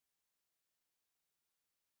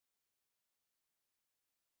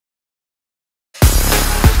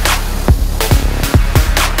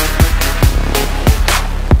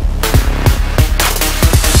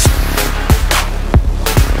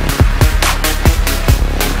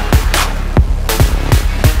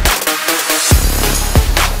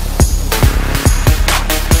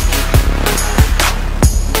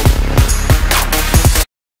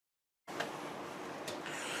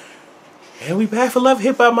back for Love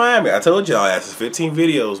Hip Hop Miami. I told y'all that's 15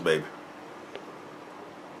 videos, baby.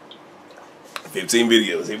 15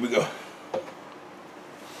 videos. Here we go.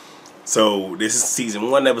 So this is season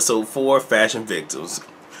 1, episode 4, Fashion Victims.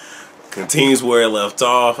 Continues where it left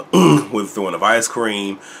off with throwing of ice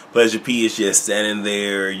cream. Pleasure P is just standing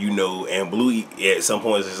there, you know, and Blue at some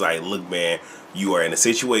point is just like, look, man, you are in a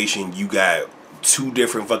situation. You got 2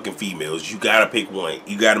 different fucking females. You gotta pick one.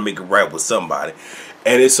 You gotta make it right with somebody.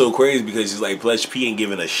 And it's so crazy because it's like Pleasure P ain't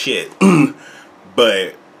giving a shit,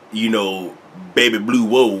 but you know, Baby Blue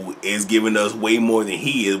Whoa is giving us way more than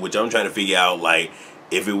he is, which I'm trying to figure out, like,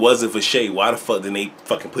 if it wasn't for Shay, why the fuck didn't they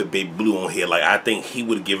fucking put Baby Blue on here? Like, I think he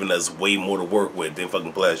would have given us way more to work with than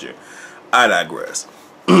fucking Pleasure. I digress.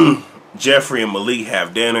 Jeffrey and Malik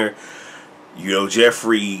have dinner. You know,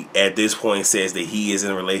 Jeffrey at this point says that he is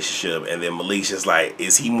in a relationship, and then Malik's just like,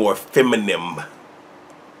 is he more feminine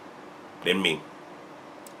than me?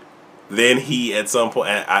 Then he, at some point,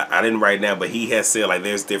 I didn't write it down, but he has said, like,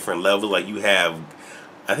 there's different levels. Like, you have,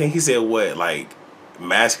 I think he said, what, like,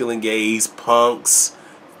 masculine gays, punks,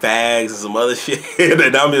 fags, and some other shit.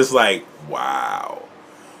 And I'm just like, wow.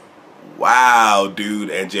 Wow, dude.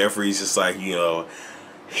 And Jeffrey's just like, you know,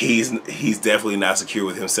 he's definitely not secure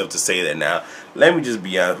with himself to say that now. Let me just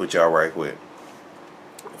be honest with y'all right quick.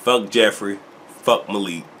 Fuck Jeffrey. Fuck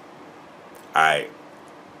Malik. Alright.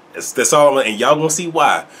 That's all. And y'all gonna see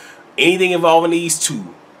why. Anything involving these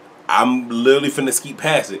 2, I'm literally finna skip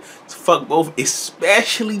past it. So fuck both,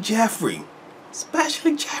 especially Jeffrey.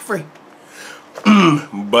 Especially Jeffrey.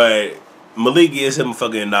 But Malik gives him a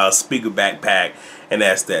fucking speaker backpack, and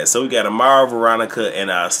that's that. So we got Amara, Veronica,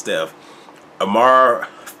 and Steph. Amara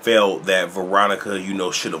felt that Veronica, you know,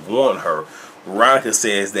 should have warned her. Veronica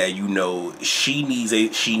says that, you know, she needs a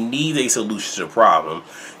solution to the problem.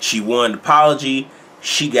 She wanted an apology.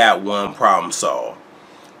 She got one problem solved.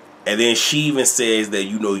 And then she even says that,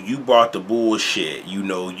 you know, you brought the bullshit. You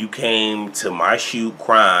know, you came to my shoot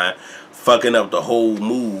crying, fucking up the whole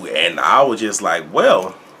mood. And I was just like,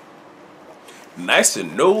 well, nice to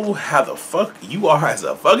know how the fuck you are as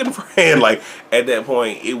a fucking friend. Like, at that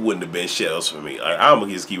point, it wouldn't have been shit else for me. Like, I'm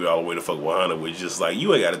gonna just keep it all the way to fuck 100, which is just like,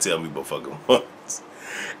 you ain't gotta tell me but fucking once.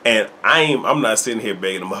 And I'm not sitting here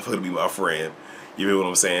begging a motherfucker to be my friend. You feel what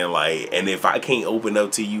I'm saying? Like, and if I can't open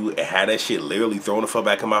up to you and have that shit literally thrown the fuck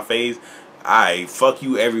back in my face, I fuck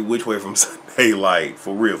you every which way from Sunday. Like,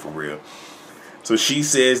 for real, for real. So she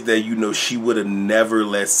says that, you know, she would have never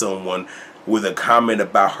let someone with a comment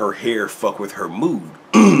about her hair fuck with her mood.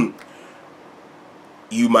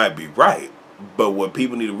 You might be right. But what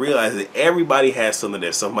people need to realize is that everybody has something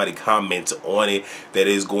that somebody comments on it that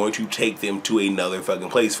is going to take them to another fucking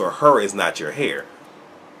place. For her, it's not your hair.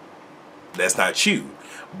 That's not you.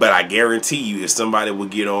 But I guarantee you, if somebody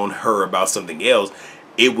would get on her about something else,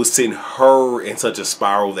 it would send her in such a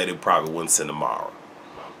spiral that it probably wouldn't send Amara.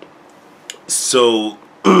 So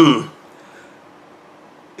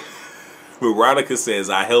Veronica says,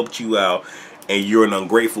 I helped you out and you're an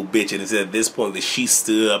ungrateful bitch. And it's at this point that she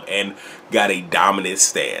stood up and got a dominant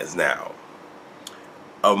stance. Now,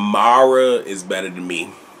 Amara is better than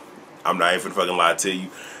me. I'm not even fucking lie to you.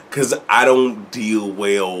 Because I don't deal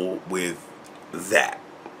well with that.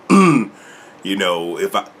 You know,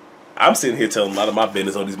 if I'm sitting here telling a lot of my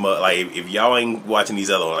business on these, like, if y'all ain't watching these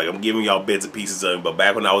other ones, like, I'm giving y'all bits and pieces of them. But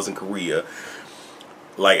back when I was in Korea,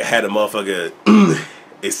 like, I had a motherfucker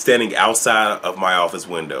is standing outside of my office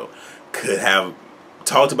window, could have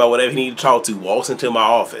talked about whatever he needed to talk to, walks into my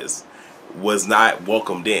office, was not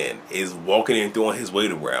welcomed in, is walking in throwing his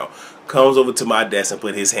weight around, comes over to my desk and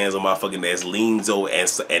put his hands on my fucking desk, leans over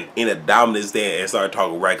and in a dominant stance and started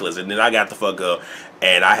talking reckless. And then I got the fuck up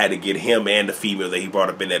and I had to get him and the female that he brought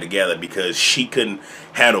up in there together because she couldn't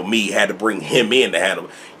handle me, had to bring him in to handle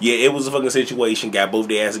me. Yeah, it was a fucking situation. Got both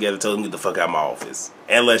their ass together, told them to get the fuck out of my office.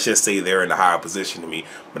 And let's just say they're in a higher position than me,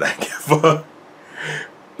 but I can't fuck.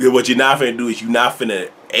 What you're not finna do is you're not finna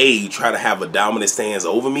A, try to have a dominant stance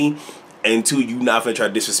over me, and 2, you not finna try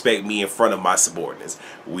to disrespect me in front of my subordinates.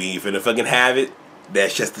 We ain't finna fucking have it.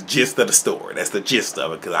 That's just the gist of the story. That's the gist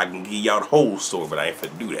of it. Because I can give y'all the whole story, but I ain't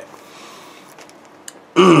finna do that.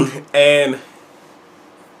 And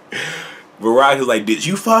Veronica's like, did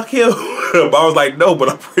you fuck him? But I was like, no, but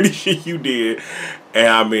I'm pretty sure you did. And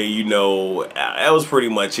I mean, you know, that was pretty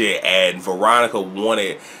much it. And Veronica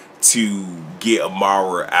wanted to get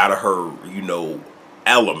Amara out of her, you know,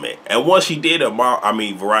 element. And once she did,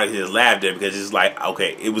 Veronica just laughed at it because it's like,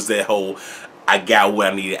 okay, it was that whole, I got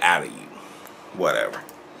what I needed out of you. Whatever.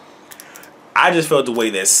 I just felt the way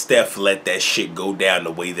that Steph let that shit go down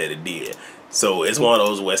the way that it did. So it's one of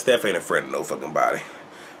those where Steph ain't a friend of no fucking body.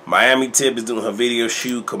 Miami Tip is doing her video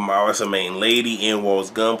shoot. Kamara's her main lady. In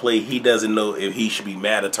Walls gunplay. He doesn't know if he should be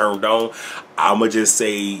mad or turned on. I'ma just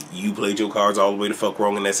say you played your cards all the way the fuck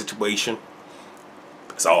wrong in that situation.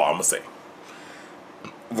 That's all I'ma say.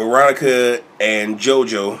 Veronica and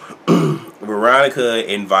JoJo.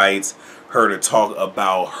 Veronica invites her to talk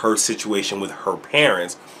about her situation with her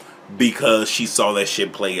parents because she saw that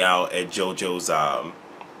shit play out at JoJo's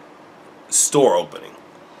store opening.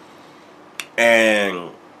 And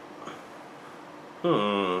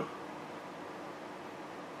hold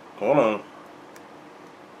on.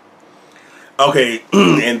 Okay,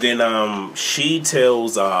 and then she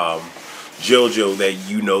tells JoJo that,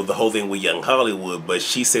 you know, the whole thing with Young Hollywood, but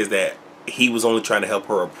she says that he was only trying to help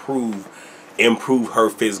her improve her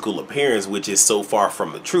physical appearance, which is so far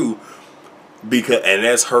from the truth. Because, and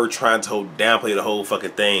that's her trying to downplay the whole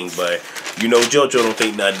fucking thing, but you know JoJo don't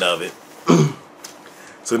think nothing of it.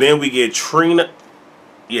 So then we get Trina.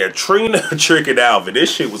 Yeah, Trina, Trick, and Alvin. This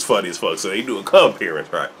shit was funny as fuck. So they do a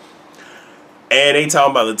co-appearance, right? And they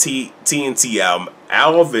talking about the TNT album.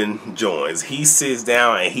 Alvin joins. He sits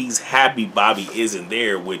down and he's happy Bobby isn't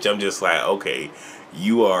there, which I'm just like, okay,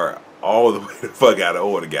 you are all the way the fuck out of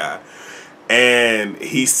order, guy. And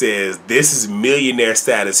he says, this is millionaire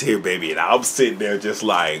status here, baby. And I'm sitting there just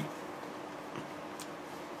like,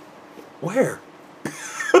 where?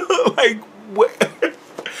 Like, where?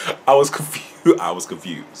 I was confused. I was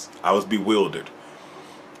confused. I was bewildered.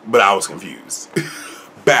 But I was confused.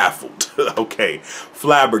 Baffled. Okay.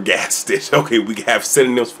 Flabbergasted. Okay, we have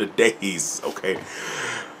synonyms for days. Okay.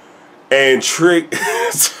 And Trick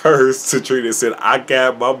turns to Trina and said, I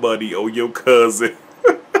got my money on your cousin.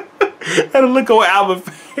 And a look on Alvin's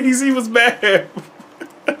face, he was mad.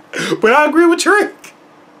 But I agree with Trick.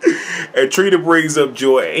 And Trina brings up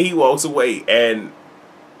Joy and he walks away. And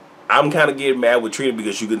I'm kind of getting mad with Trina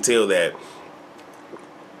because you can tell that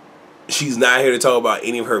she's not here to talk about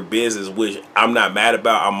any of her business, which I'm not mad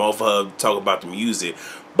about. I'm all for her to talk about the music.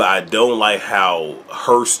 But I don't like how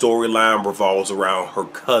her storyline revolves around her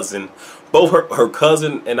cousin. Both her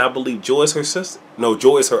cousin and I believe Joy is her sister. No,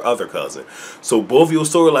 Joy is her other cousin. So both of your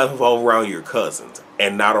storylines revolve around your cousins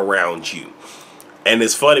and not around you. And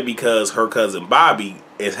it's funny because her cousin Bobby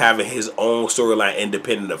is having his own storyline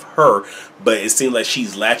independent of her. But it seems like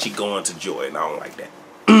she's latching going to Joy, and I don't like that.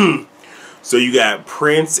 So you got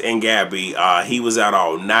Prince and Gabby. He was out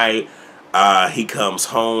all night. He comes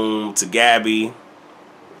home to Gabby.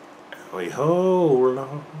 Wait, hold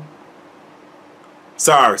on.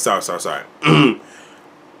 Sorry. It's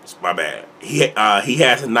my bad. He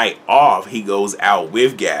has a night off. He goes out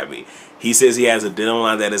with Gabby. He says he has a denim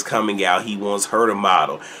line that is coming out. He wants her to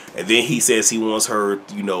model. And then he says he wants her,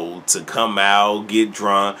 you know, to come out, get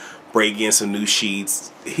drunk, break in some new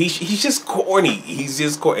sheets. He's just corny. He's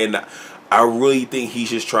just corny. And I really think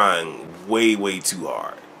he's just trying way too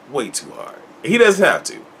hard. Way too hard. He doesn't have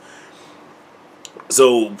to.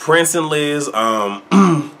 So Prince and Liz,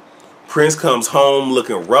 Prince comes home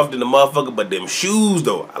looking rough than the motherfucker, but them shoes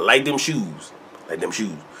though, I like them shoes.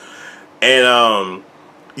 And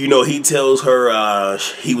you know, he tells her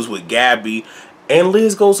he was with Gabby, and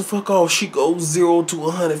Liz goes to fuck off. She goes 0 to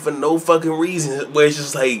 100 for no fucking reason. Where it's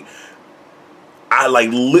just like, I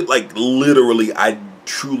literally, I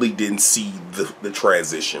truly didn't see the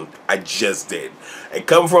transition. I just did. And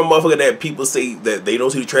coming from a motherfucker that people say that they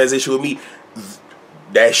don't see the transition with me,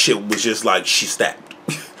 that shit was just like, she snapped.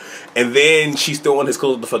 And then she's throwing his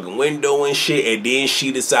clothes out the fucking window and shit. And then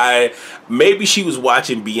she decided maybe she was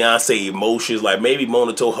watching Beyonce Emotions. Like maybe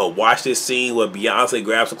Mona told her watch this scene where Beyonce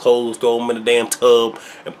grabs her clothes, throw them in the damn tub,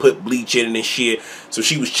 and put bleach in it and shit. So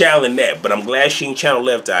she was channeling that. But I'm glad she ain't channeled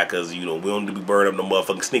Left Eye because, you know, we don't need to be burning up no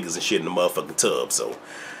motherfucking sneakers and shit in the motherfucking tub. So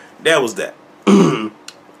that was that.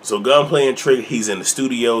 So Gunplay and Trick, he's in the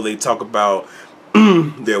studio. They talk about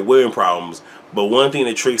their wedding problems. But one thing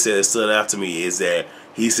that Trick said that stood out to me is that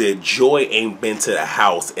he said Joy ain't been to the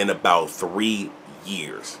house in about 3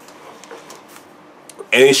 years.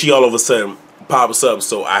 And then she all of a sudden pops up.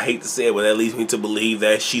 So I hate to say it, but that leads me to believe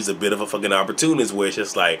that she's a bit of a fucking opportunist, where it's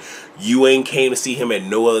just like, you ain't came to see him at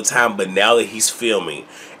no other time, but now that he's filming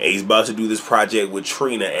and he's about to do this project with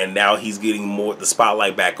Trina, and now he's getting more the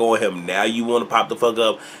spotlight back on him, now you want to pop the fuck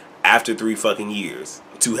up after 3 fucking years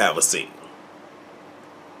to have a scene.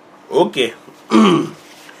 Okay.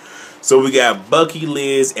 So we got Bucky,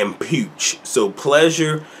 Liz, and Pooch. So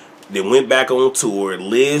Pleasure, they went back on tour.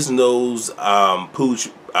 Liz knows Pooch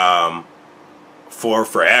for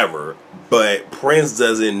forever, but Prince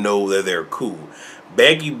doesn't know that they're cool.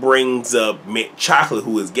 Becky brings up Mint Chocolate,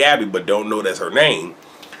 who is Gabby, but don't know that's her name.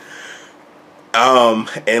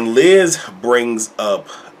 And Liz brings up,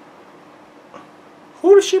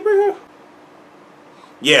 Who did she bring up?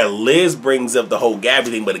 Yeah, Liz brings up the whole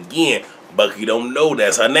Gabby thing, but again, Bucky don't know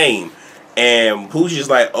that's her name. And Poochie's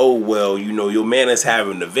like, oh, well, you know, your man is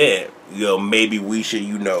having an event. You know, maybe we should,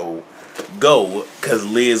 you know, go, because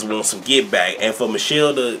Liz wants some get back. And for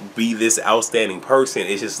Michelle to be this outstanding person,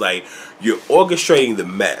 it's just like, you're orchestrating the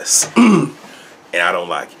mess. And I don't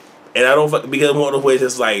like it. And I don't, because one of the ways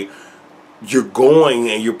it's like, you're going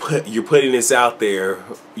and you're putting this out there,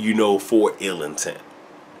 you know, for ill intent.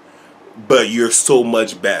 But you're so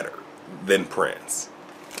much better than Prince.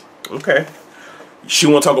 Okay. She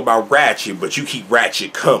want to talk about Ratchet, but you keep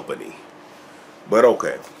Ratchet company. But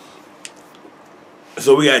okay.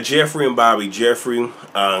 So we got Jeffrey and Bobby. Jeffrey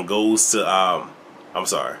goes to, I'm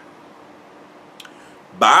sorry.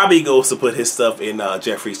 Bobby goes to put his stuff in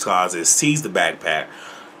Jeffrey's closet, sees the backpack.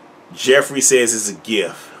 Jeffrey says it's a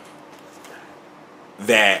gift.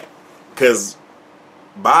 That, because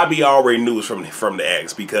Bobby already knew it from the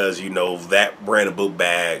ex, because, you know, that brand of book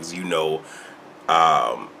bags, you know,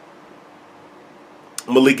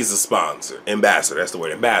 Malik is a sponsor, ambassador, that's the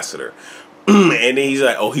word, ambassador. And then he's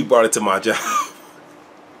like, oh, he brought it to my job.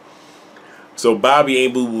 So Bobby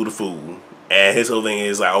ain't boo-boo the fool. And his whole thing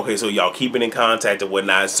is like, okay, so y'all keeping in contact and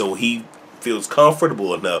whatnot, so he feels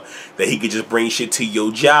comfortable enough that he could just bring shit to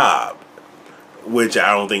your job. Which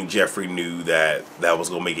I don't think Jeffrey knew that was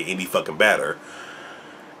going to make it any fucking better.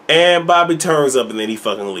 And Bobby turns up and then he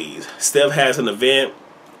fucking leaves. Steph has an event.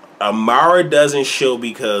 Amara doesn't show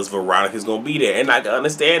because Veronica's going to be there. And I can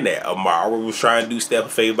understand that. Amara was trying to do Steph a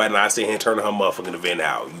favor by not sitting here and turning her motherfucking event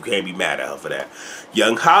out. You can't be mad at her for that.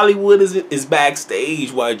 Young Hollywood is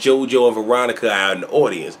backstage while JoJo and Veronica are out in the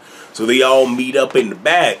audience. So they all meet up in the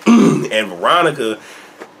back. And Veronica,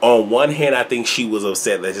 on one hand, I think she was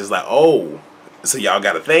upset. That's just like, oh, so y'all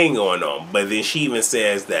got a thing going on. But then she even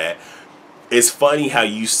says that it's funny how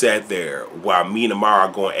you sat there while me and Amara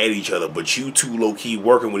are going at each other, but you two low-key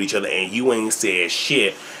working with each other and you ain't said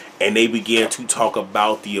shit. And they began to talk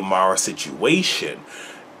about the Amara situation.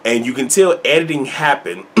 And you can tell editing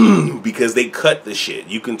happened because they cut the shit.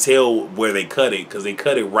 You can tell where they cut it, because they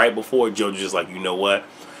cut it right before JoJo just like, you know what?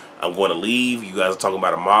 I'm going to leave. You guys are talking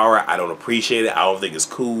about Amara. I don't appreciate it. I don't think it's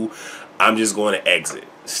cool. I'm just going to exit.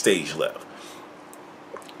 Stage left.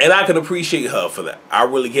 And I can appreciate her for that. I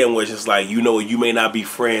really can. Where it's just like, you know, you may not be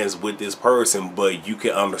friends with this person, but you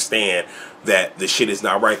can understand that the shit is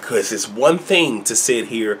not right. Because it's one thing to sit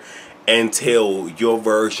here and tell your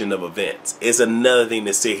version of events. It's another thing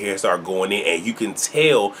to sit here and start going in. And you can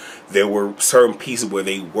tell there were certain pieces where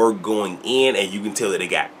they were going in. And you can tell that they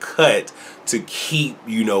got cut to keep,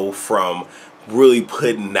 you know, from really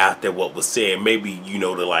putting out there what was said. Maybe, you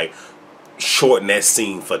know, to like shorten that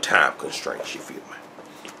scene for time constraints, you feel me?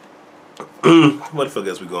 What the fuck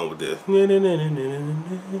else we going with this?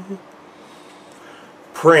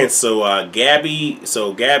 Prince. So Gabby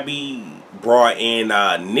brought in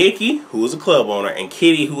Nikki, who is a club owner, and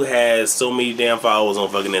Kitty, who has so many damn followers on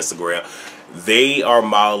fucking Instagram. They are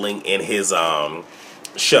modeling in his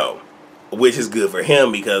show, which is good for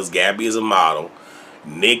him because Gabby is a model.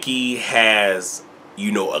 Nikki has,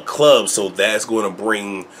 you know, a club, so that's going to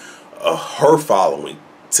bring her following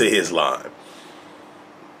to his line.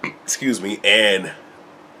 Excuse me. And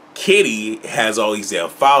Kitty has all these damn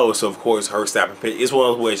followers, so of course her snapping picture. It's one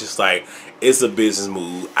of those where it's just like, it's a business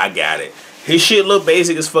move. I got it. His shit look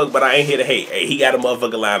basic as fuck, but I ain't here to hate. Hey, he got a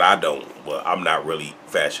motherfucking line. I don't. Well, I'm not really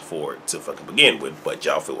fashion forward to fucking begin with, but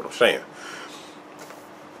y'all feel what I'm saying.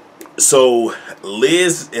 So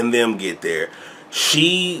Liz and them get there.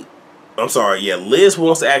 Liz wants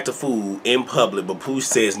to act a fool in public, but Pooch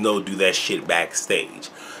says no, do that shit backstage.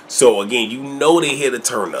 So again, you know they here to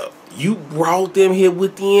turn up. You brought them here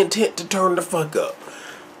with the intent to turn the fuck up.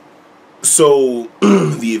 So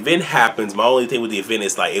the event happens. My only thing with the event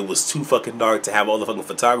is like it was too fucking dark to have all the fucking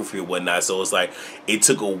photography and whatnot. So it's like it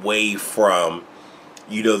took away from,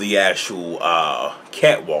 you know, the actual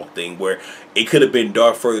catwalk thing, where it could have been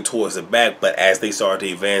dark further towards the back, but as they started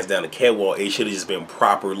to advance down the catwalk, it should have just been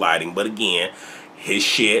proper lighting. But again, his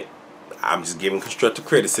shit, I'm just giving constructive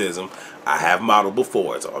criticism. I have modeled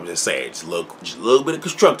before, so I'm just saying, just a little bit of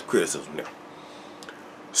constructive criticism there.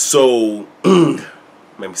 So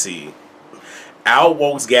let me see. Out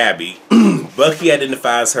walks Gabby. Bucky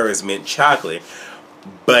identifies her as mint chocolate,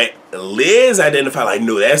 but Liz identified like,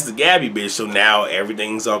 no, that's the Gabby bitch. So now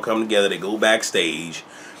everything's all coming together. They go backstage.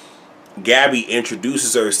 Gabby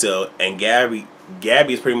introduces herself, and Gabby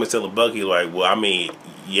is pretty much telling Bucky like, well, I mean,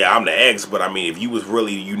 yeah, I'm the ex, but I mean, if you was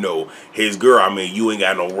really, you know, his girl, I mean, you ain't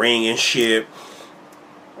got no ring and shit.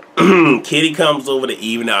 Kitty comes over to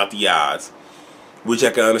even out the odds, which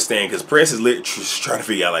I can understand because Prince is literally trying to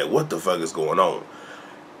figure out like what the fuck is going on.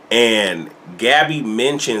 And Gabby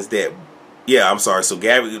mentions that, yeah, I'm sorry. So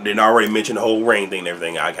Gabby didn't already mention the whole rain thing and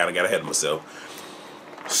everything. I kind of got ahead of myself.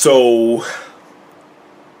 So,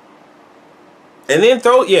 and then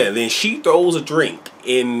then she throws a drink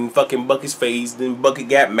in fucking Bucky's face. Then Bucky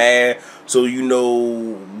got mad. So, you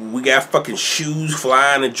know, we got fucking shoes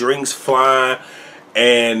flying and drinks flying.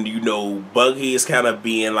 And, you know, Bucky is kind of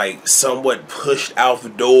being, like, somewhat pushed out the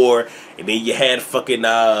door. And then you had fucking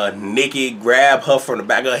Nikki grab her from the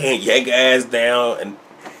back of her hand, yank her ass down. And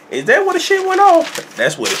is that where the shit went off?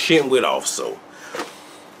 That's where the shit went off, so.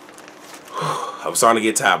 I'm starting to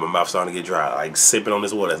get tired. My mouth's starting to get dry. Like, sipping on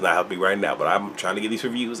this water is not helping me right now. But I'm trying to get these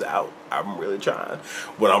reviews out. I'm really trying.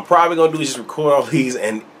 What I'm probably going to do is just record all these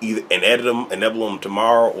and edit them and upload them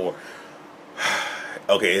tomorrow. Or,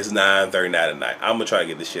 okay, it's 9:39 at night. I'm going to try to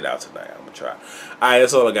get this shit out tonight. I'm going to try. Alright,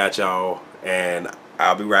 that's all I got, y'all. And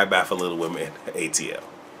I'll be right back for Little Women ATL.